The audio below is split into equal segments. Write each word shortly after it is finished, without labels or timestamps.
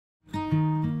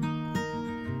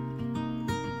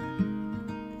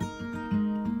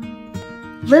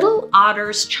Little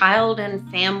Otter's Child and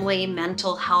Family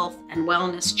Mental Health and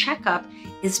Wellness Checkup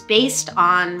is based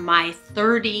on my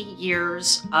 30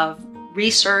 years of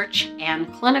research and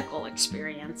clinical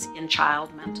experience in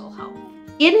child mental health.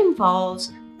 It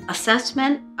involves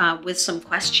assessment with some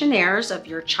questionnaires of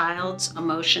your child's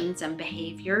emotions and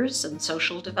behaviors and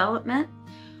social development.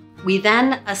 We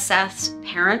then assess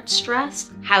parent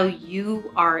stress, how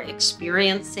you are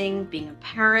experiencing being a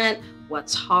parent,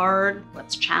 what's hard,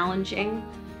 what's challenging.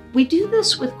 We do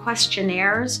this with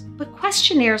questionnaires, but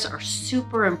questionnaires are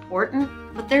super important,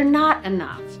 but they're not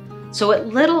enough. So at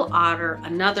Little Otter,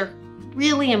 another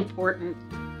really important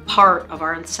part of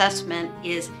our assessment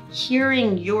is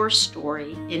hearing your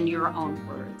story in your own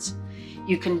words.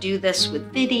 You can do this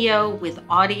with video, with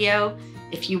audio.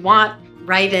 If you want,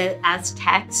 write it as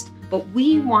text, but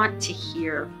we want to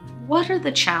hear what are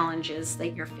the challenges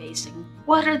that you're facing?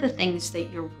 What are the things that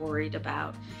you're worried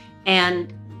about?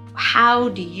 And how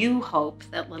do you hope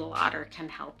that Little Otter can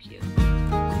help you?